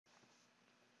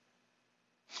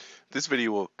This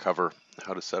video will cover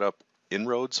how to set up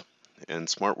Inroads and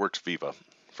Smartworx Viva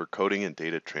for coding and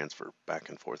data transfer back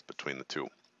and forth between the two.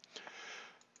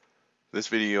 This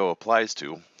video applies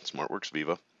to Smartworx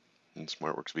Viva and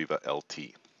Smartworx Viva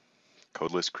LT.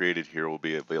 Code list created here will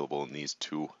be available in these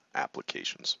two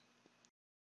applications.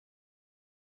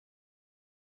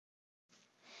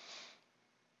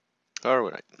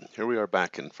 Alright, here we are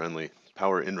back in friendly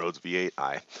Power Inroads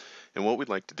V8i, and what we'd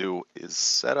like to do is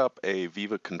set up a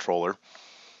Viva controller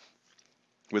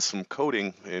with some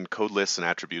coding and code lists and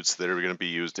attributes that are going to be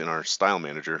used in our style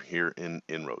manager here in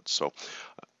Inroads. So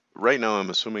right now I'm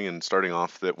assuming and starting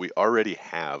off that we already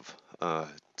have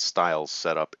styles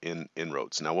set up in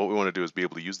Inroads. Now what we want to do is be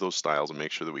able to use those styles and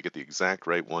make sure that we get the exact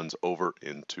right ones over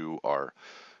into our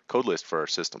code list for our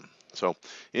system. So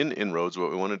in Inroads,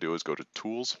 what we want to do is go to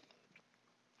Tools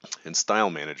and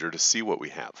Style Manager to see what we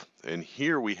have. And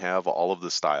here we have all of the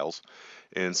styles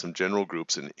and some general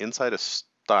groups, and inside a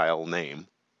style name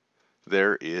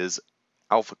there is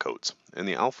alpha codes, and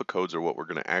the alpha codes are what we're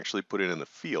going to actually put in the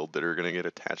field that are going to get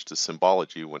attached to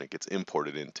symbology when it gets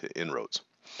imported into Inroads.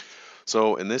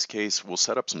 So in this case we'll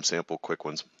set up some sample quick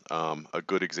ones. A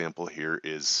good example here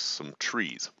is some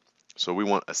trees. So we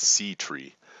want a C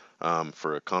tree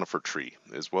for a conifer tree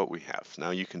is what we have. Now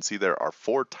you can see there are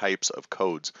 4 types of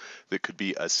codes that could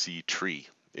be a C tree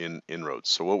in Inroads.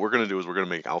 So what we're going to do is we're going to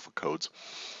make alpha codes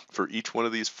for each one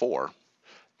of these 4,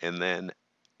 and then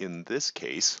in this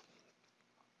case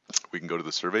we can go to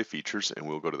the survey features and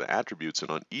we'll go to the attributes,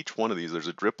 and on each one of these there's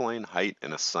a drip line, height,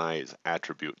 and a size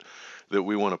attribute that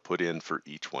we want to put in for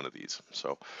each one of these.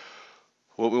 So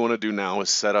what we want to do now is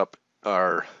set up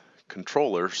our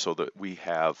controller so that we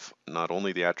have not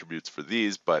only the attributes for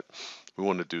these, but we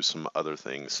want to do some other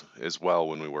things as well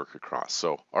when we work across.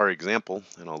 So our example,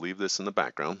 and I'll leave this in the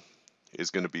background, is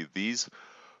going to be these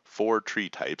 4 tree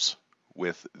types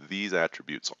with these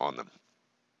attributes on them.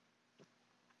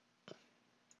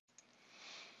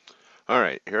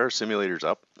 Alright, here are our simulators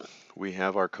up. We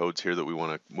have our codes here that we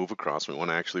want to move across. We want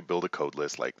to actually build a code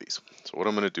list like these. So what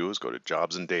I'm going to do is go to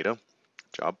Jobs and Data,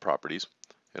 Job Properties,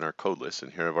 and our code list.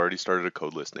 And here I've already started a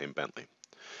code list named Bentley.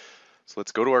 So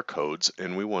let's go to our codes,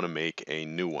 and we want to make a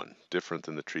new one, different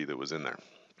than the tree that was in there.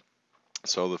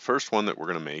 So the first one that we're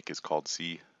going to make is called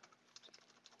C,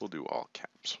 we'll do all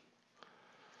caps,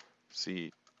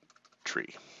 C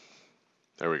tree.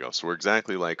 There we go. So we're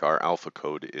exactly like our alpha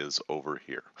code is over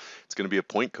here. It's going to be a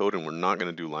point code, and we're not going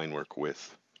to do line work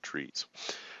with trees.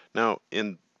 Now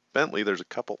in Bentley there's a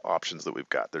couple options that we've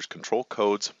got. There's control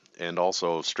codes and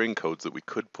also string codes that we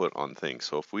could put on things.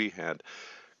 So if we had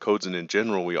codes, and in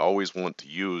general we always want to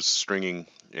use stringing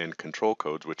and control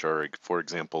codes, which are, for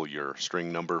example, your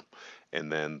string number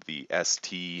and then the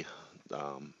ST,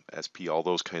 SP, all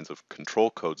those kinds of control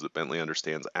codes that Bentley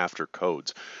understands after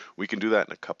codes. We can do that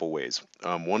in a couple ways.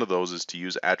 One of those is to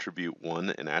use attribute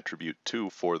 1 and attribute 2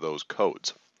 for those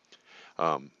codes.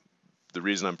 The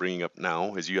reason I'm bringing up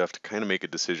now is you have to kind of make a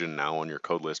decision now on your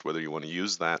code list whether you want to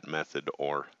use that method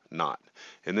or not.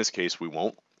 In this case we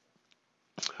won't.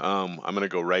 I'm going to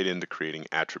go right into creating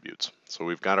attributes. So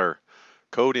we've got our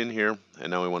code in here, and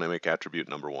now we want to make attribute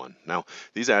number 1. Now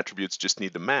these attributes just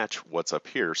need to match what's up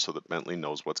here so that Bentley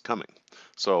knows what's coming.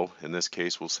 So in this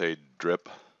case we'll say drip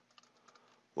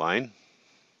line.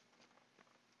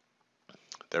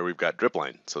 There we've got drip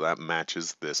line, so that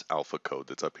matches this alpha code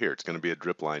that's up here. It's going to be a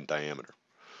drip line diameter.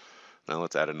 Now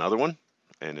let's add another one,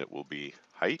 and it will be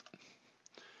height,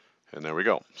 and there we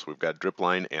go. So we've got drip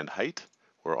line and height.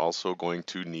 We're also going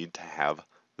to need to have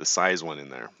the size one in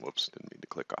there. Whoops, didn't mean to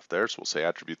click off there. So we'll say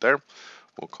attribute there.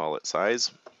 We'll call it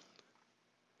size.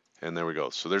 And there we go.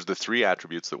 So there's the 3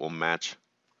 attributes that will match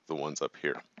the ones up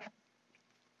here.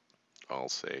 I'll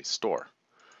say store.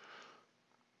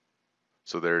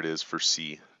 So there it is for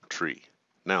C tree.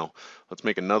 Now let's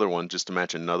make another one just to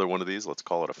match another one of these. Let's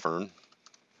call it a fern.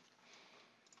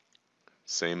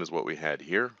 Same as what we had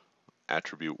here.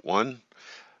 Attribute 1.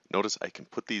 Notice I can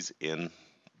put these in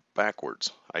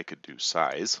backwards. I could do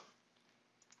size,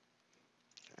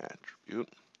 attribute,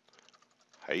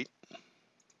 height,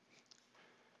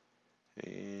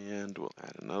 and we'll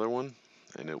add another one,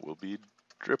 and it will be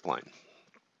drip line.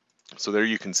 So there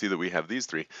you can see that we have these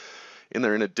 3 in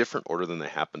there in a different order than they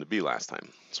happened to be last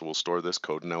time. So we'll store this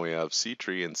code, and now we have C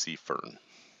tree and C fern.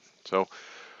 So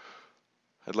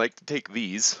I'd like to take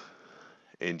these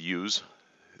and use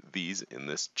these in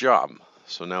this job.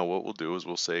 So now what we'll do is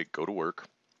we'll say go to work.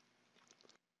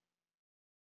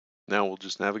 Now we'll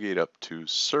just navigate up to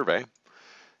survey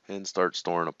and start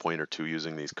storing a point or two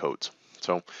using these codes.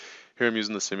 So Here I'm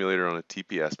using the simulator on a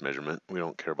TPS measurement. We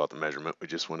don't care about the measurement, we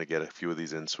just want to get a few of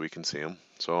these in so we can see them.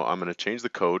 So I'm going to change the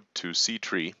code to C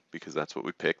tree because that's what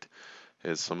we picked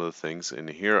as some of the things. And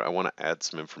here I want to add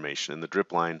some information. In the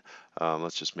drip line,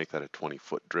 let's just make that a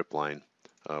 20-foot drip line.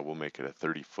 We'll make it a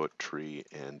 30-foot tree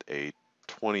and a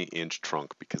 20-inch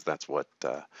trunk because that's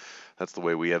the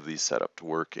way we have these set up to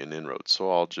work in Inroads. So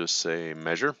I'll just say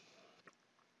measure,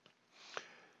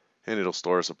 and it'll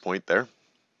store us a point there.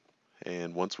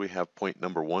 And once we have point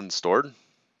number 1 stored,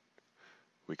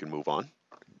 we can move on.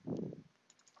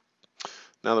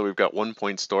 Now that we've got 1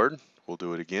 point stored, we'll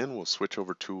do it again. We'll switch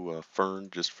over to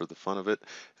Fern just for the fun of it,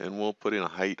 and we'll put in a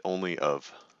height only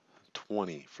of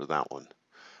 20 for that one,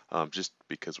 just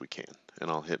because we can. And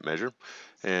I'll hit measure,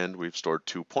 and we've stored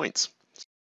 2 points.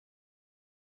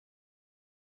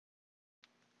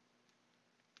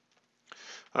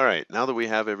 All right, now that we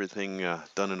have everything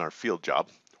done in our field job,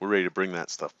 we're ready to bring that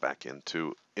stuff back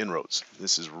into Inroads.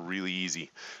 This is really easy.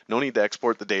 No need to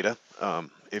export the data.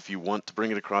 If you want to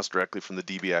bring it across directly from the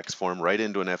DBX form right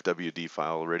into an FWD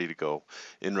file ready to go,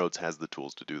 Inroads has the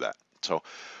tools to do that. So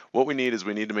what we need is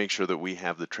we need to make sure that we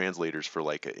have the translators for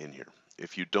Leica in here.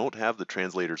 If you don't have the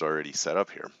translators already set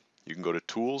up here, you can go to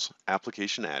Tools,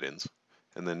 Application Add-ins,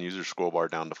 and then use your scroll bar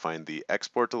down to find the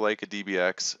Export to Leica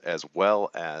DBX as well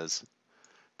as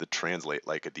the Translate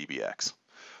Leica DBX.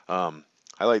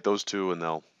 Highlight those two, and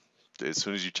they'll, as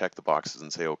soon as you check the boxes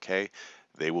and say OK,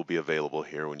 they will be available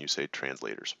here when you say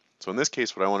translators. So in this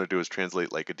case, what I want to do is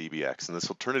translate Leica DBX, and this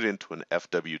will turn it into an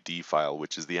FWD file,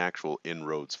 which is the actual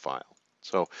Inroads file.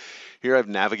 So here I've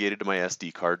navigated to my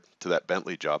SD card to that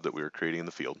Bentley job that we were creating in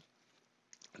the field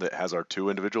that has our 2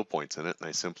 individual points in it, and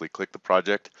I simply click the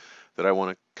project that I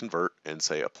want to convert and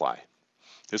say apply.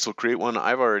 This will create one.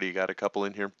 I've already got a couple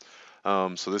in here.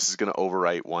 So this is going to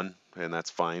overwrite one, and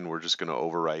that's fine. We're just going to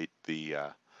overwrite the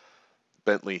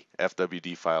Bentley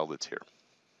FWD file that's here.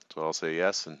 So I'll say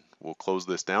yes, and we'll close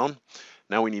this down.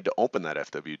 Now we need to open that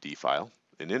FWD file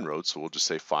in Inroads, so we'll just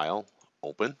say File,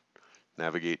 Open,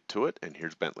 navigate to it, and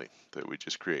here's Bentley that we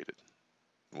just created.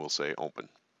 We'll say Open.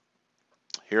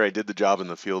 Here I did the job in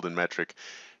the field in metric.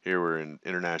 Here we're in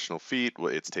international feet.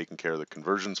 It's taking care of the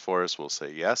conversions for us. We'll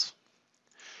say yes,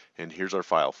 and here's our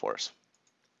file for us.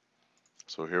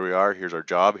 So here we are, here's our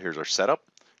job, here's our setup,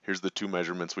 here's the 2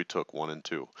 measurements we took, 1 and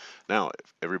 2. Now,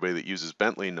 everybody that uses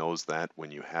Bentley knows that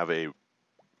when you have a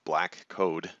black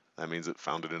code, that means it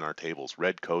found it in our tables.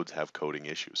 Red codes have coding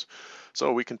issues.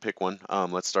 So we can pick one.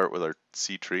 Let's start with our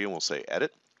C tree, and we'll say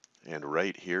edit. And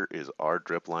right here is our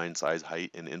drip line, size,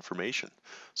 height, and information.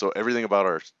 So everything about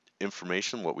our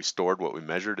information, what we stored, what we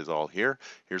measured, is all here.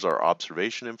 Here's our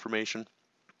observation information,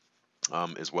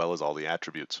 as well as all the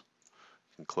attributes.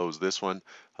 Close this one.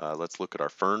 Let's look at our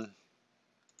Fern.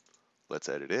 Let's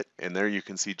edit it, and there you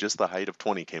can see just the height of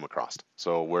 20 came across.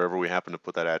 So wherever we happen to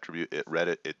put that attribute, it read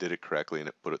it, it did it correctly, and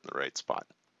it put it in the right spot.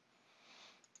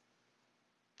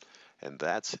 And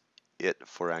that's it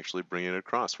for actually bringing it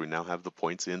across. We now have the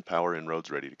points in Power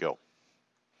Inroads ready to go.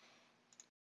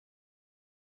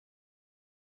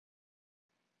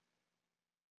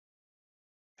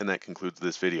 And that concludes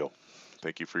this video.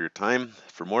 Thank you for your time.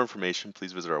 For more information,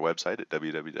 please visit our website at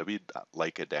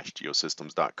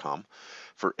www.leica-geosystems.com.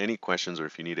 For any questions or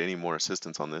if you need any more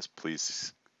assistance on this,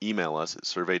 please email us at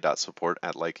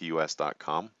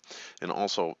survey.support@leicaus.com. And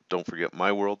also, don't forget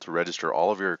My World to register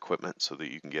all of your equipment so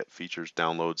that you can get features,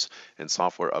 downloads, and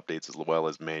software updates as well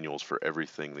as manuals for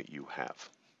everything that you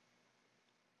have.